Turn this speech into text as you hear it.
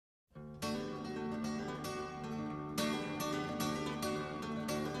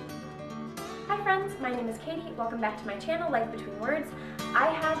Hi friends, my name is Katie. Welcome back to my channel, Life Between Words. I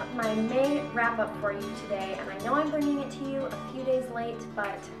have my May wrap-up for you today, and I know I'm bringing it to you a few days late,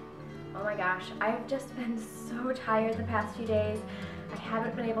 but oh my gosh, I've just been so tired the past few days. I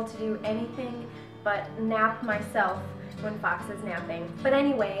haven't been able to do anything but nap myself when Fox is napping. But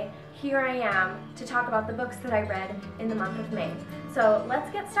anyway, here I am to talk about the books that I read in the month of May. So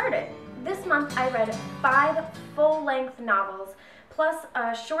let's get started. This month I read 5 full-length novels, plus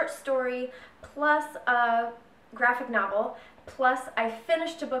a short story, plus a graphic novel, plus I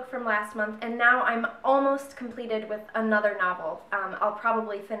finished a book from last month, and now I'm almost completed with another novel. I'll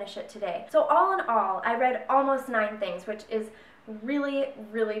probably finish it today. So all in all, I read almost 9 things, which is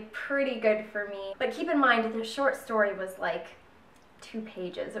really pretty good for me. But keep in mind, the short story was like 2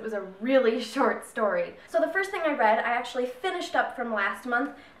 pages. It was a really short story. So the first thing I read, I actually finished up from last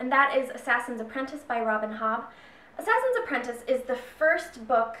month, and that is Assassin's Apprentice by Hobb. Assassin's Apprentice is the first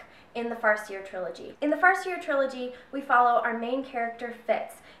book in the Farseer trilogy. In the Farseer trilogy, we follow our main character,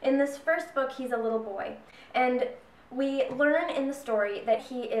 Fitz. In this first book, he's a little boy, and we learn in the story that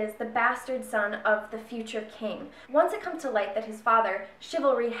he is the bastard son of the future king. Once it comes to light that his father,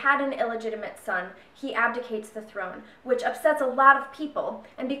 Chivalry, had an illegitimate son, he abdicates the throne, which upsets a lot of people,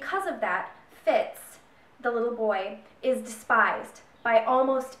 and because of that, Fitz, the little boy, is despised by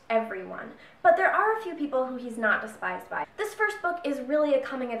almost everyone. But there are a few people who he's not despised by. This first book is really a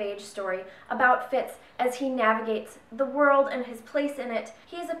coming-of-age story about Fitz as he navigates the world and his place in it.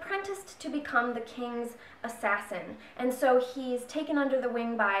 He is apprenticed to become the king's assassin, and so he's taken under the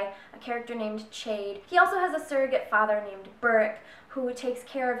wing by a character named Chade. He also has a surrogate father named Burrick, who takes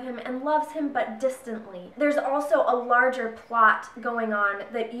care of him and loves him, but distantly. There's also a larger plot going on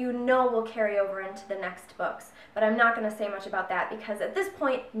that you know will carry over into the next books, but I'm not going to say much about that because at this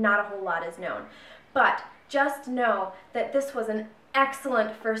point, not a whole lot is known. But just know that this was an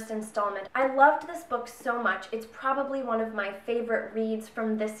excellent first installment. I loved this book so much. It's probably one of my favorite reads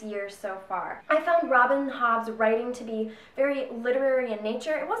from this year so far. I found Hobb's writing to be very literary in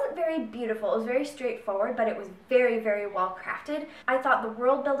nature. It wasn't very beautiful. It was very straightforward, but it was very well crafted. I thought the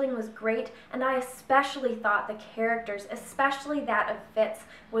world building was great, and I especially thought the characters, especially that of Fitz,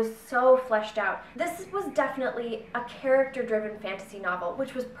 was so fleshed out. This was definitely a character-driven fantasy novel,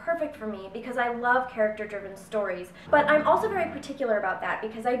 which was perfect for me because I love character-driven stories. But I'm also very particular about that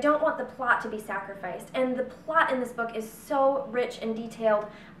because I don't want the plot to be sacrificed, and the plot in this book is so rich and detailed.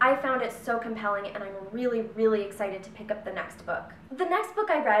 I found it so compelling, and I'm really excited to pick up the next book. The next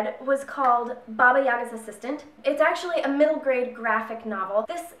book I read was called Baba Yaga's Assistant. It's actually a middle grade graphic novel.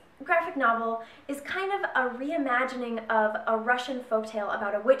 This graphic novel is kind of a reimagining of a Russian folktale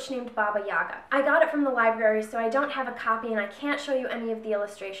about a witch named Baba Yaga. I got it from the library, so I don't have a copy and I can't show you any of the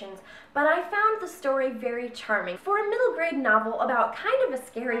illustrations, but I found the story very charming. For a middle grade novel about kind of a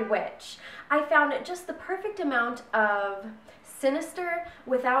scary witch, I found it just the perfect amount of sinister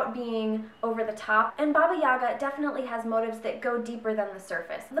without being over the top, and Baba Yaga definitely has motives that go deeper than the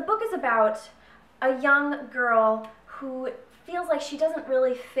surface. The book is about a young girl who feels like she doesn't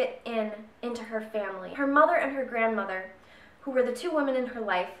really fit into her family. Her mother and her grandmother, who were the 2 women in her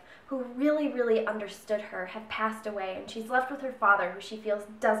life who really understood her, have passed away, and she's left with her father, who she feels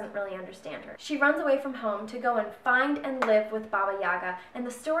doesn't really understand her. She runs away from home to go and find and live with Baba Yaga, and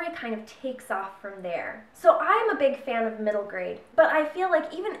the story kind of takes off from there. So I'm a big fan of middle grade, but I feel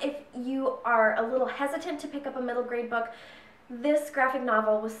like even if you are a little hesitant to pick up a middle grade book, this graphic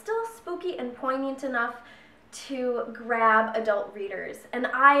novel was still spooky and poignant enough to grab adult readers, and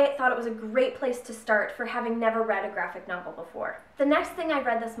I thought it was a great place to start for having never read a graphic novel before. The next thing I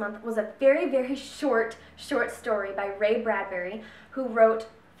read this month was a very short story by Ray Bradbury, who wrote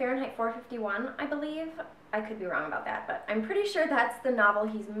Fahrenheit 451, I believe. I could be wrong about that, but I'm pretty sure that's the novel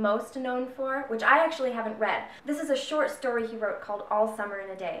he's most known for, which I actually haven't read. This is a short story he wrote called All Summer in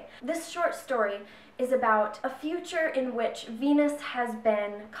a Day. This short story is about a future in which Venus has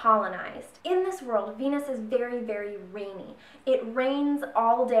been colonized. In this world, Venus is very rainy. It rains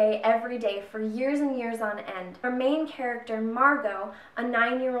all day, every day, for years and years on end. Our main character, Margot, a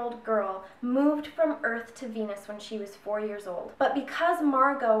 9-year-old girl, moved from Earth to Venus when she was 4 years old. But because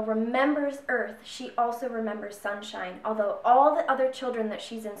Margot remembers Earth, she also remembers sunshine, although all the other children that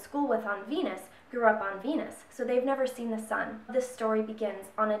she's in school with on Venus grew up on Venus, so they've never seen the sun. This story begins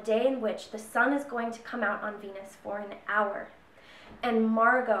on a day in which the sun is going to come out on Venus for an hour, and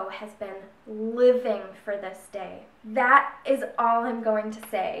Margot has been living for this day. That is all I'm going to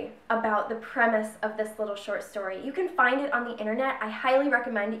say about the premise of this little short story. You can find it on the internet. I highly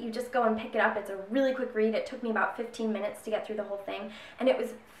recommend it. You just go and pick it up. It's a really quick read. It took me about 15 minutes to get through the whole thing, and it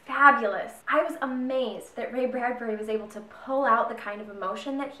was fabulous. I was amazed that Ray Bradbury was able to pull out the kind of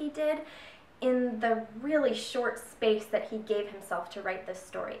emotion that he did in the really short space that he gave himself to write this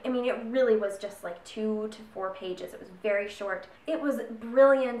story. I mean, it really was just like 2 to 4 pages. It was very short. It was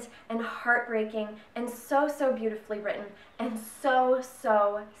brilliant and heartbreaking and so, so beautifully written and so,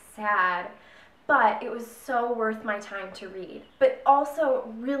 so sad. But it was so worth my time to read. But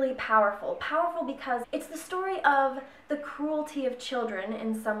also really powerful. Powerful because it's the story of the cruelty of children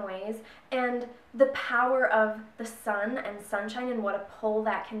in some ways, and the power of the sun and sunshine and what a pull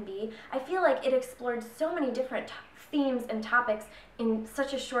that can be. I feel like it explored so many different themes and topics in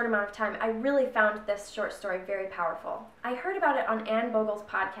such a short amount of time. I really found this short story very powerful. I heard about it on Anne Bogel's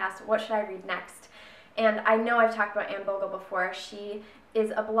podcast, What Should I Read Next? And I know I've talked about Anne Bogle before. She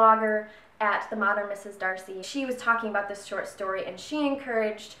is a blogger at The Modern Mrs. Darcy. She was talking about this short story, and she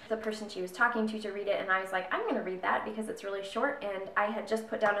encouraged the person she was talking to read it, and I was like, I'm gonna read that because it's really short, and I had just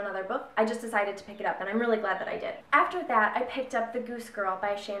put down another book. I just decided to pick it up, and I'm really glad that I did. After that, I picked up The Goose Girl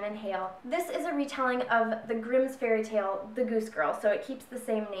by Shannon Hale. This is a retelling of the Grimm's fairy tale, The Goose Girl, so it keeps the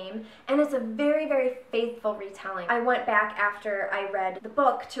same name, and it's a very, very faithful retelling. I went back after I read the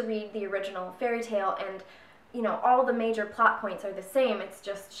book to read the original fairy tale, and you know, all the major plot points are the same. It's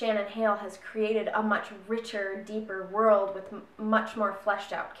just Shannon Hale has created a much richer, deeper world with much more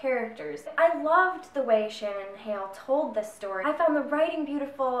fleshed out characters. I loved the way Shannon Hale told this story. I found the writing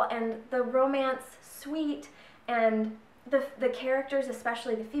beautiful and the romance sweet, and the characters,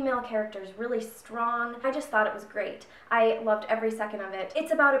 especially the female characters, really strong. I just thought it was great. I loved every second of it.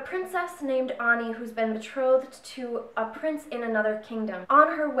 It's about a princess named Ani who's been betrothed to a prince in another kingdom.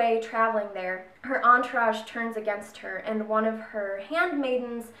 On her way traveling there, her entourage turns against her, and one of her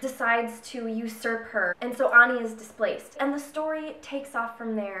handmaidens decides to usurp her, and so Ani is displaced. And the story takes off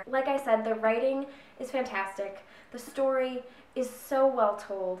from there. Like I said, the writing is fantastic. The story is so well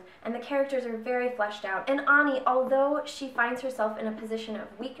told, and the characters are very fleshed out. And Ani, although she finds herself in a position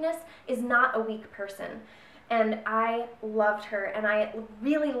of weakness, is not a weak person. And I loved her, and I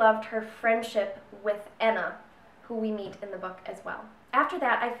really loved her friendship with Enna, who we meet in the book as well. After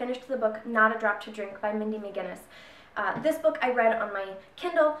that, I finished the book Not a Drop to Drink by Mindy McGinnis. This book I read on my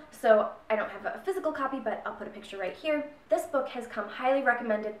Kindle, so I don't have a physical copy, but I'll put a picture right here. This book has come highly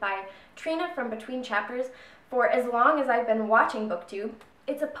recommended by Trina from Between Chapters for as long as I've been watching BookTube.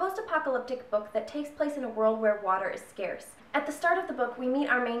 It's a post-apocalyptic book that takes place in a world where water is scarce. At the start of the book, we meet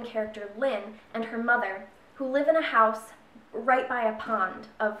our main character, Lynn, and her mother, who live in a house right by a pond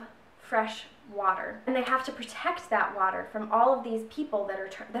of fresh water. And they have to protect that water from all of these people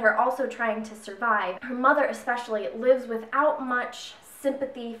that are also trying to survive. Her mother especially lives without much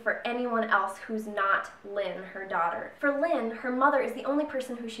sympathy for anyone else who's not Lynn, her daughter. For Lynn, her mother is the only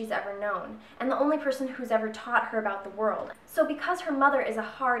person who she's ever known, and the only person who's ever taught her about the world. So because her mother is a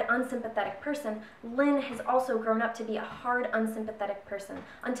hard, unsympathetic person, Lynn has also grown up to be a hard, unsympathetic person,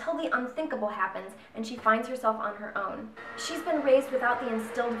 until the unthinkable happens and she finds herself on her own. She's been raised without the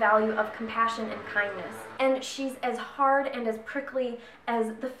instilled value of compassion and kindness, and she's as hard and as prickly as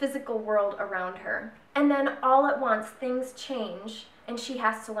the physical world around her. And then all at once, things change, and she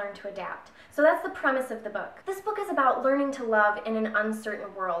has to learn to adapt. So that's the premise of the book. This book is about learning to love in an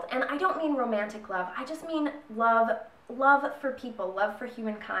uncertain world, and I don't mean romantic love, I just mean love for people, love for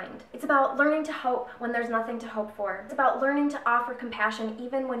humankind. It's about learning to hope when there's nothing to hope for. It's about learning to offer compassion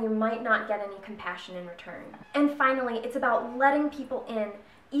even when you might not get any compassion in return. And finally, it's about letting people in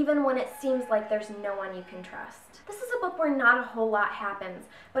even when it seems like there's no one you can trust. This is a book where not a whole lot happens,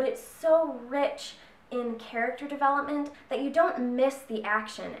 but it's so rich in character development that you don't miss the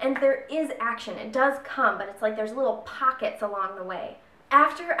action. And there is action, it does come, but it's like there's little pockets along the way.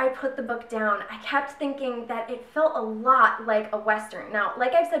 After I put the book down, I kept thinking that it felt a lot like a Western. Now,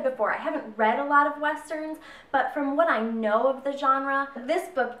 like I've said before, I haven't read a lot of Westerns, but from what I know of the genre, this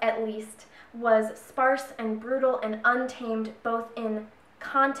book at least was sparse and brutal and untamed both in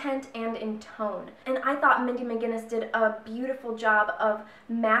content and in tone. And I thought Mindy McGinnis did a beautiful job of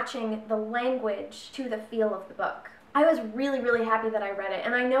matching the language to the feel of the book. I was really, really happy that I read it,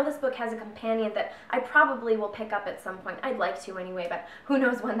 and I know this book has a companion that I probably will pick up at some point. I'd like to anyway, but who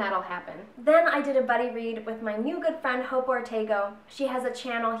knows when that'll happen. Then I did a buddy read with my new good friend, Hope Ortego. She has a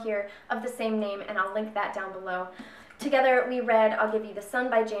channel here of the same name, and I'll link that down below. Together we read I'll Give You the Sun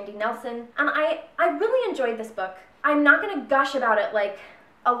by Jandy Nelson, and I really enjoyed this book. I'm not going to gush about it like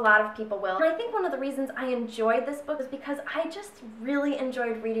a lot of people will. And I think one of the reasons I enjoyed this book is because I just really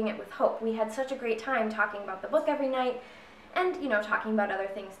enjoyed reading it with Hope. We had such a great time talking about the book every night and, you know, talking about other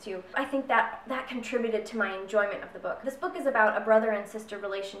things too. I think that contributed to my enjoyment of the book. This book is about a brother and sister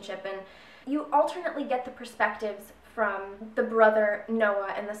relationship, and you alternately get the perspectives from the brother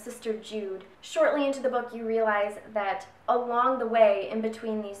Noah and the sister Jude. Shortly into the book, you realize that along the way, in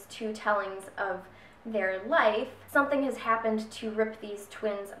between these two tellings of their life, something has happened to rip these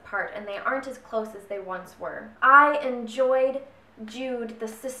twins apart, and they aren't as close as they once were. I enjoyed Jude, the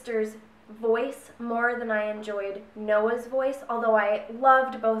sister's voice, more than I enjoyed Noah's voice, although I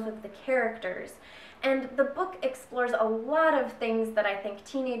loved both of the characters. And the book explores a lot of things that I think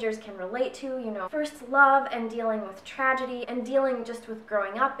teenagers can relate to, you know, first love and dealing with tragedy and dealing just with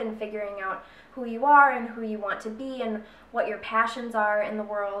growing up and figuring out who you are and who you want to be and what your passions are in the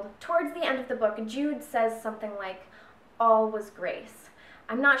world. Towards the end of the book, Jude says something like, "All was grace."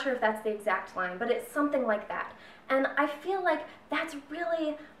 I'm not sure if that's the exact line, but it's something like that. And I feel like that's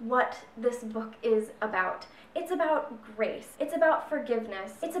really what this book is about. It's about grace. It's about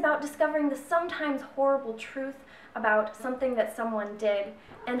forgiveness. It's about discovering the sometimes horrible truth about something that someone did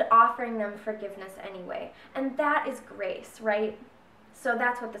and offering them forgiveness anyway. And that is grace, right? So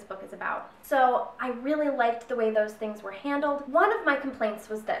that's what this book is about. So I really liked the way those things were handled. One of my complaints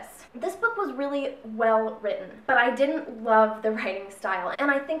was this. This book was really well written, but I didn't love the writing style,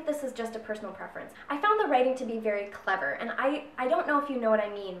 and I think this is just a personal preference. I found the writing to be very clever, and I don't know if you know what I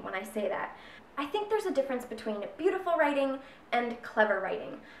mean when I say that. I think there's a difference between beautiful writing and clever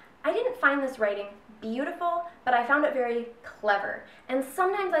writing. I didn't find this writing beautiful, but I found it very clever. And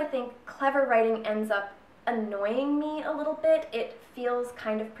sometimes I think clever writing ends up annoying me a little bit. It feels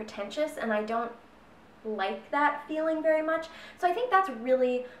kind of pretentious, and I don't like that feeling very much. So I think that's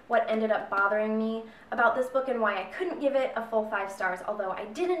really what ended up bothering me about this book and why I couldn't give it a full 5 stars, although I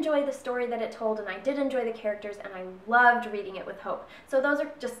did enjoy the story that it told and I did enjoy the characters and I loved reading it with Hope. So those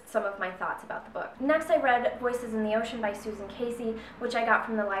are just some of my thoughts about the book. Next I read Voices in the Ocean by Susan Casey, which I got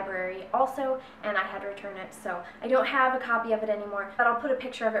from the library also, and I had to return it, so I don't have a copy of it anymore, but I'll put a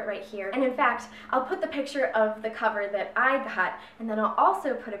picture of it right here. And in fact, I'll put the picture of the cover that I got, and then I'll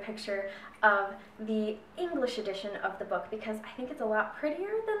also put a picture of the English edition of the book because I think it's a lot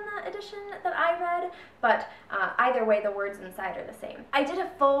prettier than the edition that I read, but either way the words inside are the same. I did a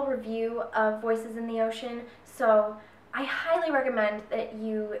full review of Voices in the Ocean, so I highly recommend that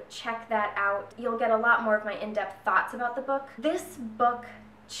you check that out. You'll get a lot more of my in-depth thoughts about the book. This book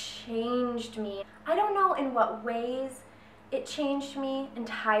changed me. I don't know in what ways it changed me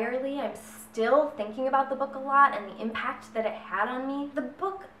entirely. I'm still thinking about the book a lot and the impact that it had on me. The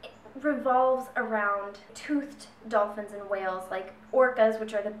book revolves around toothed dolphins and whales, like orcas,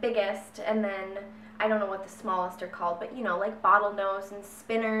 which are the biggest, and then I don't know what the smallest are called, but you know, like bottlenose and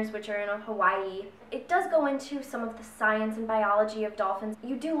spinners, which are in Hawaii. It does go into some of the science and biology of dolphins.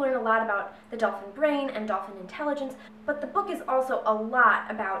 You do learn a lot about the dolphin brain and dolphin intelligence, but the book is also a lot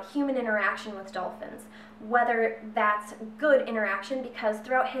about human interaction with dolphins, whether that's good interaction, because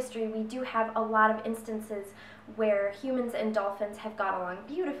throughout history we do have a lot of instances where humans and dolphins have got along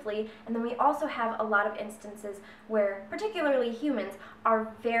beautifully, and then we also have a lot of instances where particularly humans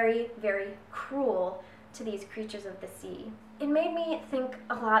are very, very cruel to these creatures of the sea. It made me think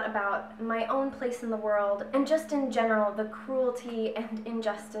a lot about my own place in the world and just in general the cruelty and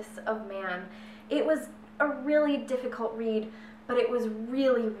injustice of man. It was a really difficult read, but it was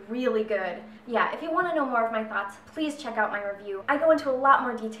really, really good. Yeah, if you want to know more of my thoughts, please check out my review. I go into a lot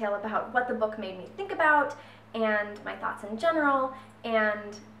more detail about what the book made me think about and my thoughts in general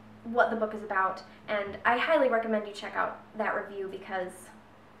and what the book is about, and I highly recommend you check out that review because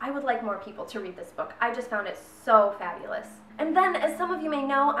I would like more people to read this book. I just found it so fabulous. And then, as some of you may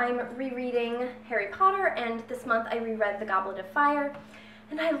know, I'm rereading Harry Potter, and this month I reread The Goblet of Fire,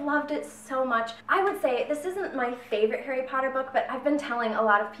 and I loved it so much. I would say this isn't my favorite Harry Potter book, but I've been telling a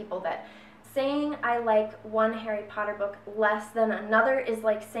lot of people that saying I like one Harry Potter book less than another is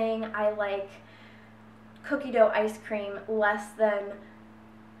like saying I like cookie dough ice cream less than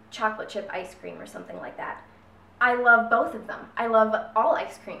chocolate chip ice cream or something like that. I love both of them. I love all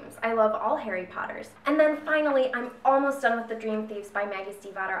ice creams. I love all Harry Potters. And then finally, I'm almost done with The Dream Thieves by Maggie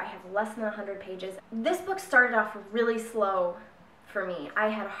Stiefvater. I have less than 100 pages. This book started off really slow for me. I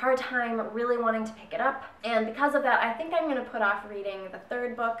had a hard time really wanting to pick it up, and because of that, I think I'm going to put off reading the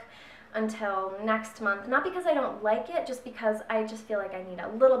 3rd book until next month. Not because I don't like it, just because I just feel like I need a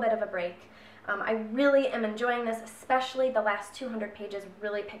little bit of a break. I really am enjoying this, especially the last 200 pages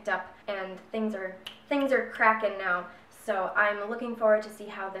really picked up and things are cracking now. So I'm looking forward to see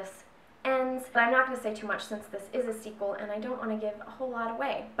how this ends. But I'm not going to say too much since this is a sequel and I don't want to give a whole lot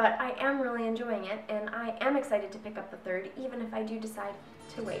away. But I am really enjoying it and I am excited to pick up the 3rd, even if I do decide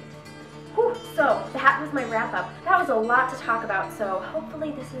to wait. Whew, so that was my wrap up. That was a lot to talk about, so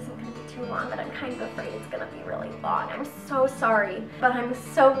hopefully this isn't going to be too long, but I'm kind of afraid it's going to be really long. I'm so sorry, but I'm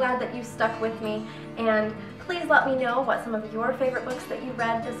so glad that you stuck with me, and Please let me know what some of your favorite books that you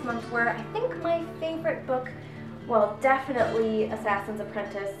read this month were. I think my favorite book, well, definitely Assassin's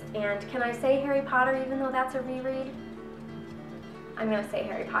Apprentice, and can I say Harry Potter even though that's a reread? I'm going to say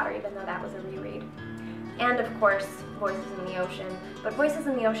Harry Potter even though that was a reread. And of course, Voices in the Ocean. But Voices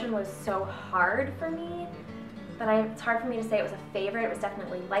in the Ocean was so hard for me that it's hard for me to say it was a favorite. It was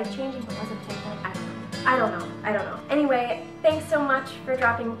definitely life-changing, but was it a favorite? I don't know. Anyway, thanks so much for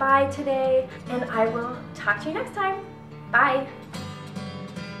dropping by today, and I will talk to you next time. Bye!